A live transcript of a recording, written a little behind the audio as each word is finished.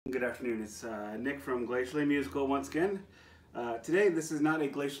good afternoon. It's Nick from Glacially Musical once again. Today, this is not a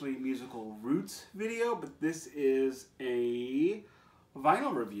Glacially Musical Roots video, but this is a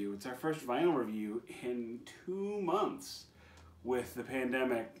vinyl review. It's our first vinyl review in 2 months. With the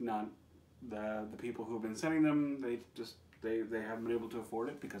pandemic, not the people who have been sending them, they haven't been able to afford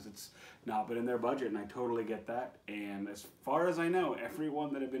it because it's not been in their budget, and I totally get that. And as far as I know, every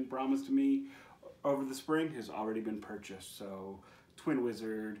one that had been promised to me over the spring has already been purchased. So Twin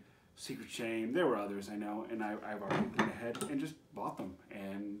Wizard, Secret Shame, there were others I know, and I've already went ahead and just bought them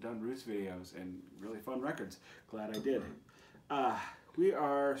and done Roots videos and really fun records. Glad I did. We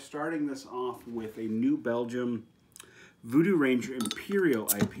are starting this off with a New Belgium Voodoo Ranger Imperial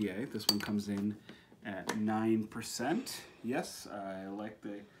IPA. This one comes in at 9%. Yes, I like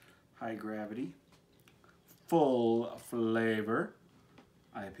the high gravity, full flavor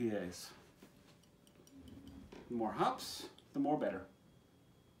IPAs. The more hops, the more better.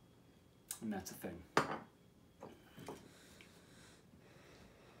 And that's a thing.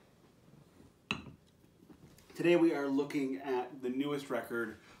 Today we are looking at the newest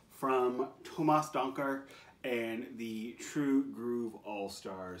record from Tomas Doncker and the True Groove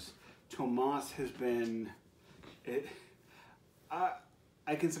All-Stars. Tomas has been, I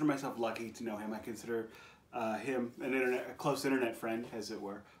consider myself lucky to know him. I consider him a close internet friend, as it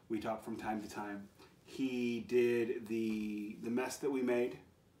were. We talk from time to time. He did the Mess That We Made,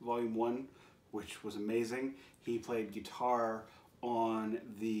 Volume 1, which was amazing. He played guitar on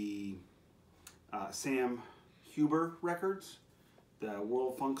the Sam Huber records, the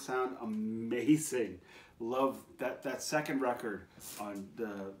World Funk Sound, amazing. Love that second record, on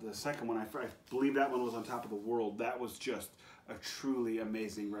the second one, I believe that one was on Top of the World. That was just a truly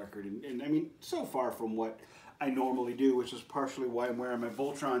amazing record. And I mean, so far from what I normally do, which is partially why I'm wearing my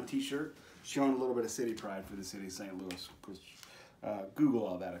Voltron t-shirt, showing a little bit of city pride for the city of St. Louis. Google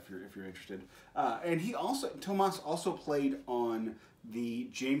all that if you're interested. And Tomas also played on the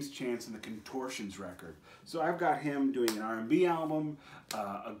James Chance and the Contortions record. So I've got him doing an R&B album,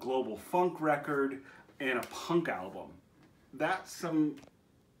 a global funk record, and a punk album. That's some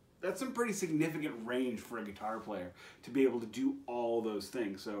pretty significant range for a guitar player to be able to do all those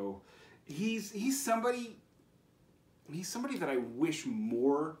things. So he's somebody that I wish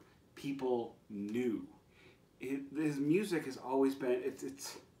more people knew. His music has always been,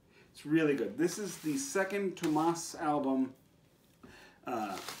 it's really good. This is the second Tomas album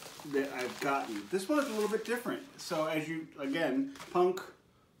that I've gotten. This one is a little bit different. So as again, punk,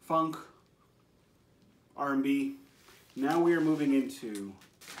 funk, R&B. Now we are moving into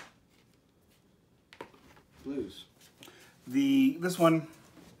blues. This one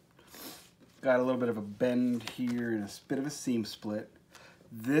got a little bit of a bend here and a bit of a seam split.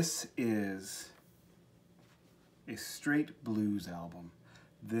 This is a straight blues album.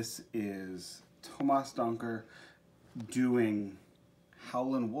 This is Tomas Doncker doing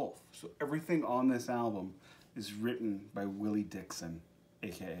Howlin' Wolf. So everything on this album is written by Willie Dixon,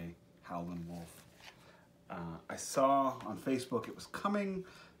 aka Howlin' Wolf. I saw on Facebook it was coming.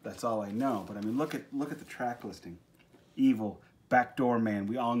 That's all I know. But I mean, look at the track listing. Evil, Backdoor Man.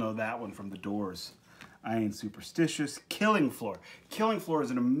 We all know that one from The Doors. I Ain't Superstitious, Killing Floor. Killing Floor is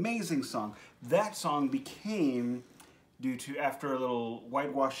an amazing song. That song became, after a little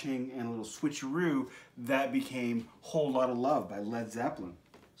whitewashing and a little switcheroo, that became Whole Lotta Love by Led Zeppelin.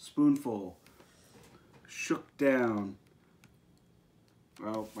 Spoonful, Shook Down.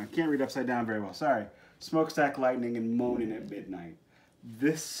 Well, I can't read upside down very well, sorry. Smokestack Lightning and Moanin' at Midnight.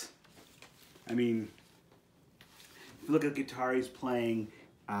 This, I mean, if you look at the guitar he's playing,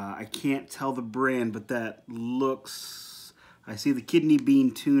 I can't tell the brand, but that looks, I see the kidney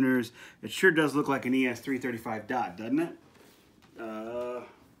bean tuners. It sure does look like an ES335 dot, doesn't it?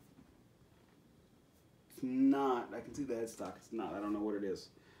 It's not. I can see the headstock. It's not. I don't know what it is.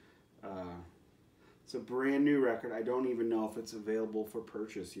 It's a brand new record. I don't even know if it's available for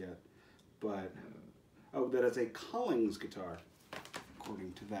purchase yet. But, oh, that is a Collings guitar,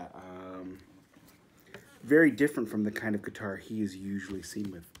 according to that. Very different from the kind of guitar he is usually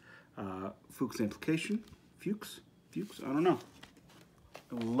seen with. Fuchs amplification, Fuchs, I don't know.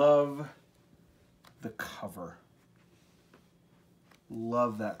 I love the cover.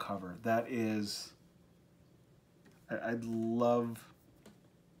 Love that cover. That is, I love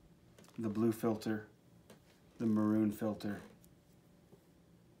the blue filter, the maroon filter.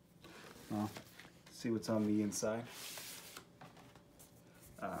 Well, see what's on the inside.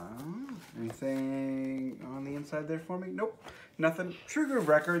 Anything on the inside there for me? Nope, nothing. True Groove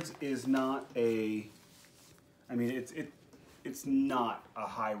Records is not a, I mean, it's not a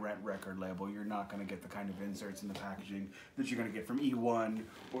high rent record label. You're not going to get the kind of inserts in the packaging that you're going to get from E1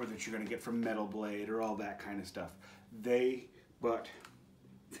 or that you're going to get from Metal Blade or all that kind of stuff. But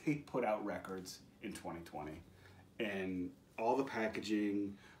they put out records in 2020, and all the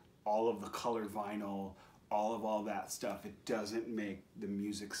packaging, all of the colored vinyl, all that stuff, it doesn't make the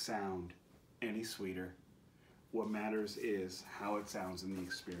music sound any sweeter. What matters is how it sounds in the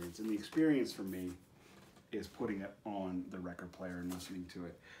experience. And the experience for me is putting it on the record player and listening to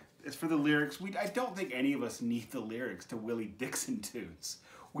it. As for the lyrics, I don't think any of us need the lyrics to Willie Dixon tunes.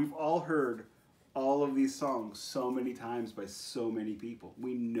 We've all heard all of these songs so many times by so many people.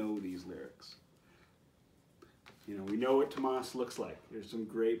 We know these lyrics. You know, we know what Tomas looks like. There's some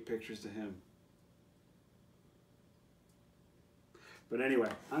great pictures of him. But anyway,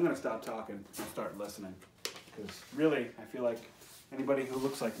 I'm going to stop talking and start listening. Because really, I feel like anybody who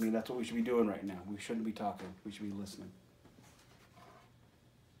looks like me, that's what we should be doing right now. We shouldn't be talking. We should be listening.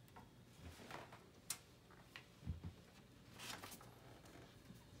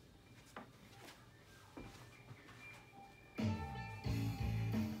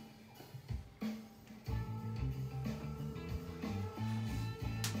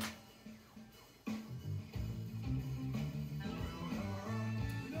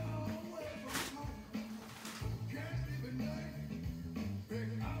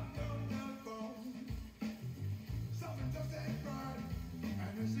 Something just ain't right,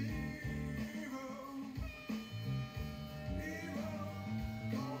 and you see